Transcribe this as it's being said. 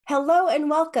Hello and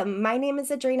welcome. My name is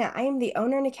Adrena. I am the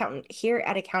owner and accountant here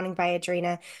at Accounting by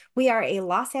Adrena. We are a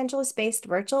Los Angeles-based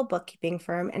virtual bookkeeping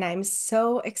firm, and I'm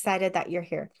so excited that you're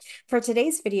here. For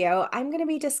today's video, I'm going to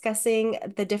be discussing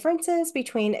the differences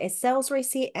between a sales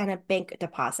receipt and a bank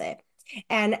deposit.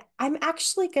 And I'm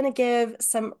actually going to give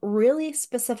some really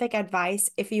specific advice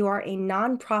if you are a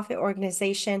nonprofit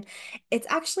organization. It's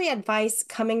actually advice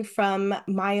coming from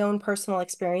my own personal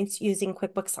experience using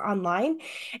QuickBooks Online.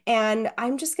 And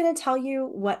I'm just going to tell you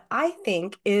what I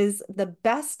think is the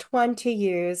best one to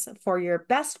use for your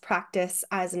best practice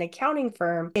as an accounting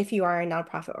firm if you are a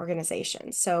nonprofit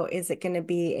organization. So is it going to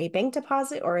be a bank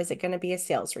deposit or is it going to be a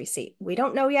sales receipt? We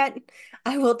don't know yet.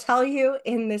 I will tell you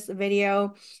in this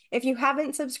video. If you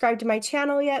haven't subscribed to my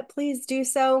channel yet, please do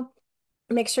so.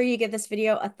 Make sure you give this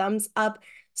video a thumbs up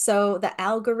so the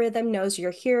algorithm knows you're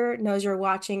here, knows you're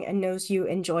watching, and knows you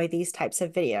enjoy these types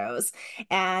of videos.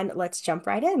 And let's jump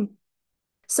right in.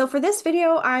 So for this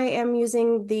video, I am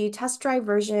using the test drive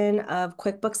version of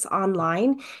QuickBooks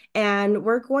Online, and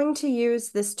we're going to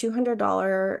use this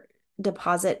 $200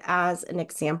 deposit as an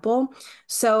example.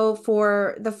 So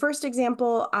for the first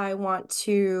example, I want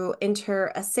to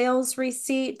enter a sales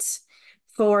receipt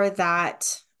for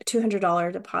that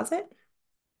 $200 deposit.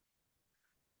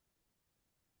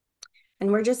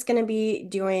 And we're just going to be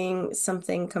doing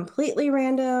something completely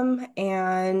random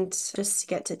and just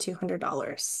get to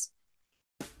 $200.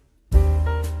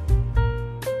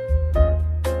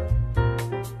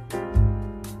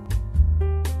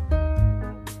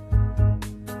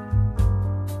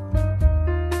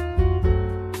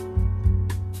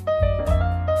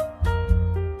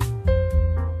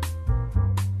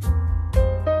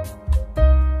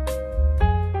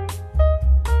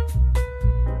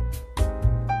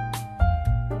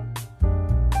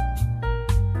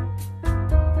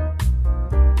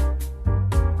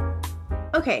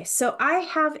 Okay, so I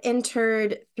have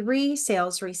entered 3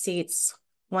 sales receipts,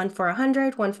 one for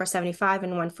 100, one for 75,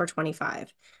 and one for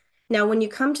 25. Now, when you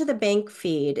come to the bank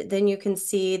feed, then you can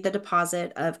see the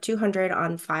deposit of 200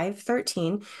 on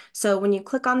 5/13. So when you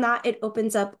click on that, it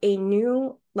opens up a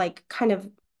new kind of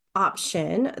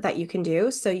option that you can do.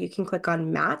 So you can click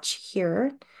on match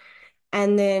here.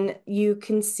 And then you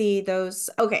can see those.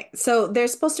 Okay, so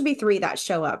there's supposed to be 3 that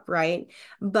show up, right?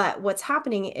 But what's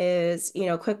happening is,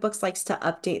 QuickBooks likes to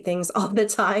update things all the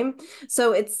time.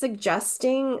 So it's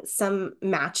suggesting some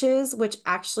matches, which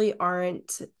actually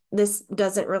aren't, this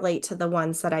doesn't relate to the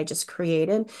ones that I just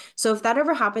created. So if that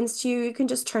ever happens to you, you can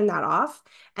just turn that off.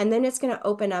 And then it's going to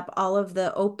open up all of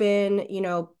the open,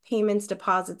 payments,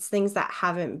 deposits, things that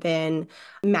haven't been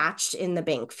matched in the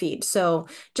bank feed. So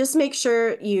just make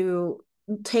sure you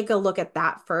take a look at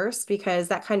that first because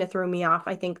that kind of threw me off.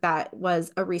 I think that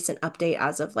was a recent update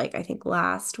as of I think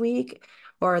last week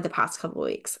or the past couple of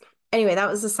weeks. Anyway, that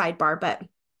was a sidebar, but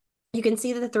you can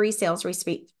see the 3 sales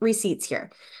receipts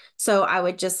here. So I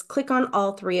would just click on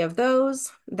all 3 of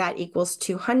those. That equals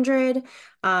 200.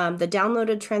 The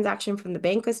downloaded transaction from the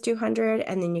bank was 200,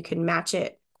 and then you can match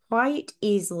it quite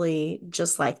easily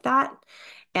just like that.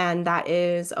 And that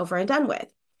is over and done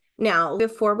with. Now,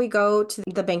 before we go to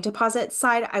the bank deposit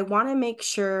side, I want to make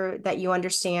sure that you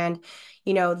understand,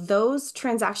 those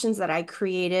transactions that I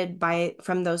created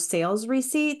from those sales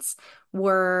receipts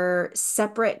were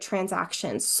separate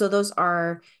transactions. So those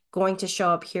are going to show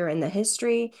up here in the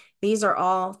history. These are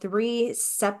all 3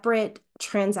 separate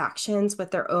transactions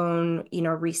with their own,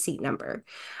 receipt number.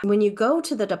 When you go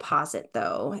to the deposit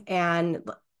though, and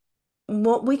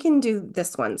we can do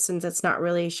this one since it's not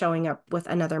really showing up with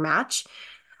another match.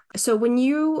 So when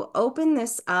you open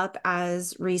this up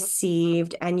as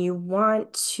received and you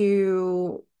want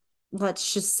to,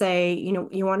 let's just say,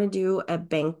 you want to do a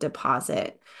bank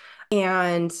deposit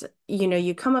and,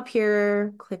 you come up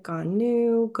here, click on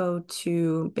new, go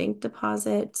to bank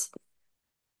deposit,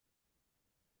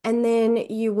 and then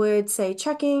you would say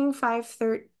checking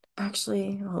 530.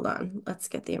 Actually, hold on, let's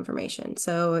get the information.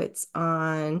 So it's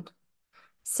on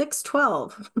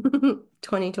 6/12,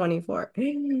 2024.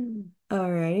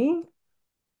 All righty.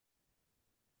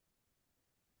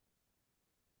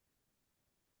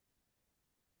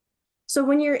 So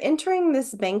when you're entering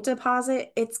this bank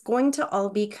deposit, it's going to all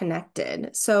be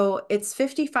connected. So it's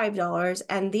 $55,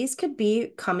 and these could be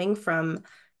coming from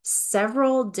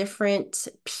several different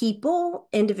people,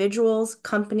 individuals,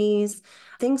 companies,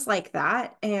 things like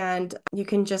that. And you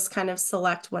can just kind of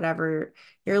select whatever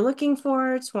you're looking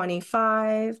for,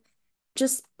 25.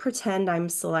 Just pretend I'm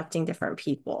selecting different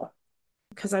people,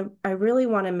 because I really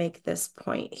want to make this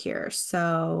point here.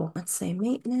 So let's say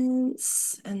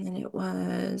maintenance, and then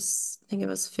I think it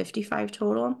was 55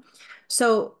 total.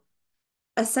 So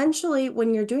essentially,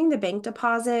 when you're doing the bank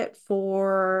deposit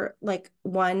for like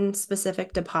one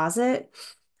specific deposit,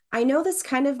 I know this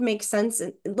kind of makes sense,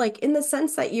 like in the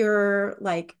sense that you're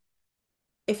like,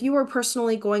 if you were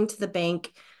personally going to the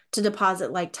bank to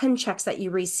deposit like 10 checks that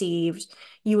you received,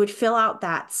 you would fill out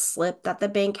that slip that the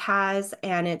bank has,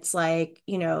 and it's like,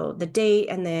 the date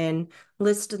and then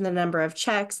list the number of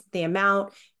checks, the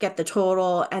amount, get the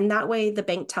total, and that way the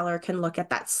bank teller can look at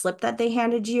that slip that they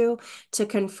handed you to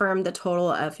confirm the total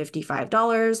of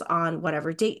 $55 on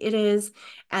whatever date it is,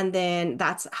 and then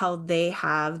that's how they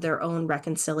have their own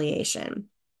reconciliation.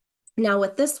 Now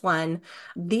with this one,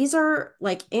 these are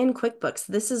like in QuickBooks,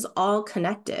 this is all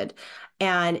connected.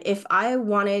 And if I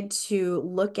wanted to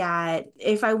look at,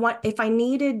 if I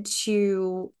needed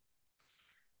to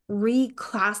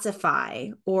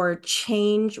reclassify or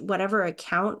change whatever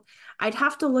account, I'd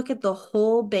have to look at the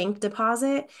whole bank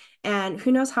deposit, and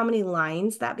who knows how many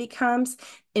lines that becomes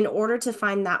in order to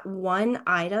find that one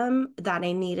item that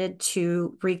I needed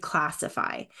to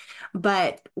reclassify.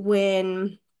 But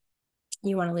when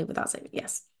you want to leave without saving,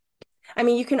 yes. I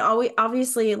mean, you can always,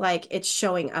 obviously, like it's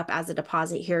showing up as a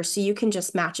deposit here, so you can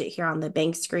just match it here on the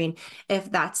bank screen if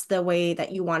that's the way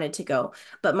that you want it to go.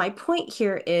 But my point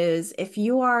here is if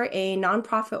you are a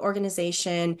nonprofit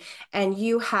organization and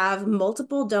you have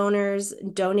multiple donors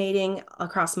donating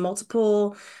across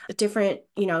multiple different,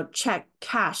 check,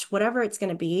 cash, whatever it's going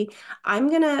to be, I'm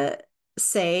going to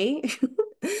say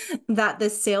that the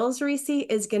sales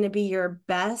receipt is going to be your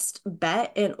best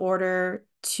bet in order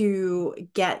to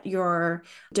get your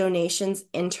donations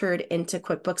entered into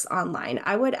QuickBooks Online.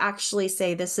 I would actually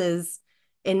say this is,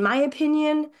 in my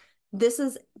opinion, this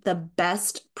is the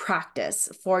best practice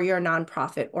for your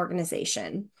nonprofit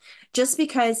organization, just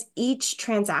because each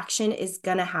transaction is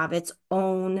going to have its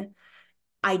own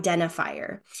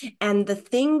identifier. And the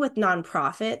thing with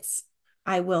nonprofits,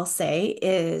 I will say,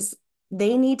 is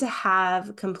they need to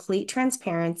have complete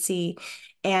transparency,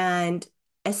 and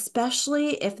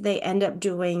especially if they end up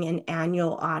doing an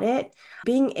annual audit,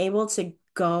 being able to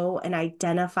go and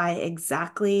identify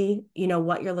exactly,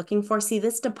 what you're looking for. See,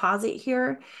 this deposit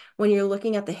here, when you're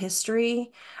looking at the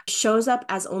history, shows up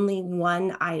as only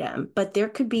one item, but there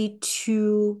could be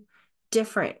two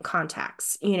different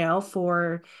contacts,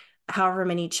 for however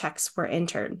many checks were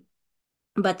entered.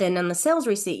 But then on the sales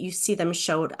receipt, you see them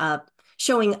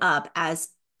showing up as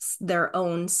their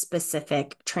own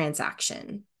specific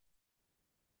transaction.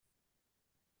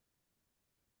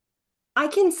 I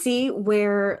can see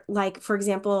where, like, for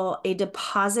example, a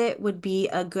deposit would be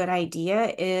a good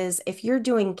idea is if you're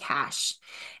doing cash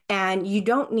and you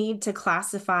don't need to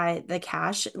classify the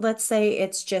cash. Let's say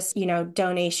it's just,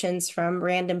 donations from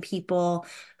random people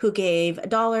who gave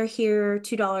 $1 here,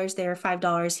 $2 there,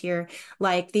 $5 here,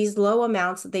 like these low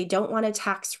amounts. They don't want a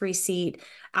tax receipt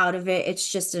out of it. It's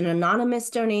just an anonymous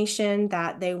donation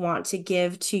that they want to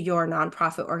give to your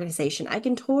nonprofit organization. I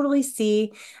can totally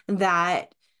see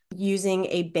that using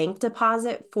a bank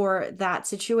deposit for that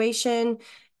situation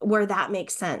where that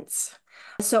makes sense.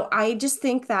 So I just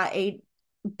think that a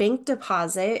bank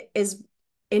deposit is,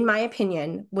 in my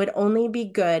opinion, would only be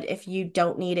good if you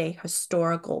don't need a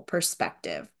historical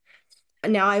perspective.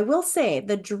 Now, I will say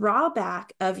the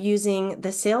drawback of using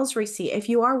the sales receipt, if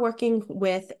you are working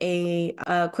with a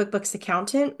QuickBooks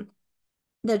accountant,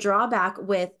 the drawback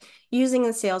with using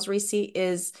the sales receipt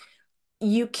is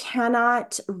you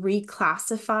cannot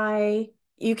reclassify.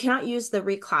 You cannot use the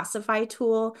reclassify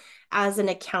tool as an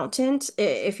accountant.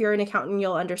 If you're an accountant,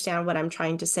 you'll understand what I'm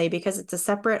trying to say, because it's a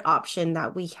separate option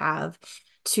that we have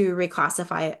to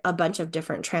reclassify a bunch of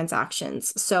different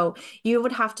transactions. So you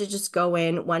would have to just go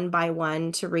in one by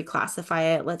one to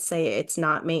reclassify it. Let's say it's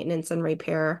not maintenance and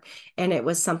repair and it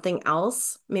was something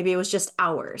else. Maybe it was just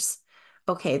hours.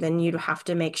 Okay, then you'd have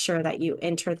to make sure that you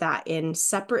enter that in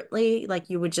separately. Like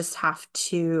you would just have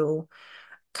to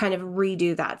kind of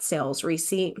redo that sales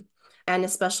receipt. And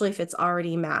especially if it's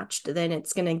already matched, then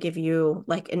it's going to give you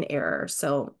like an error.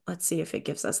 So let's see if it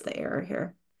gives us the error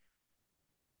here.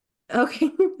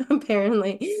 Okay,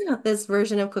 apparently this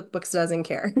version of QuickBooks doesn't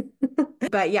care.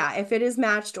 But yeah, if it is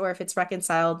matched or if it's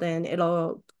reconciled, then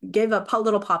it'll give a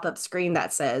little pop-up screen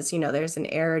that says, there's an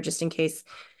error, just in case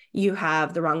you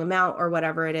have the wrong amount or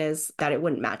whatever it is, that it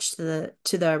wouldn't match to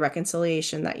the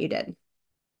reconciliation that you did.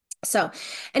 So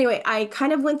anyway, I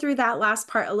kind of went through that last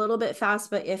part a little bit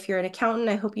fast, but if you're an accountant,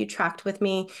 I hope you tracked with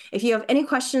me. If you have any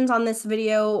questions on this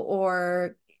video,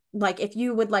 or like if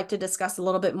you would like to discuss a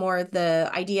little bit more the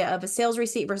idea of a sales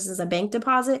receipt versus a bank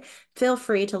deposit, feel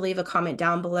free to leave a comment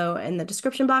down below in the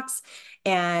description box,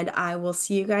 and I will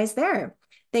see you guys there.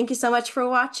 Thank you so much for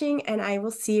watching, and I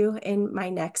will see you in my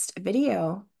next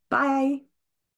video. Bye.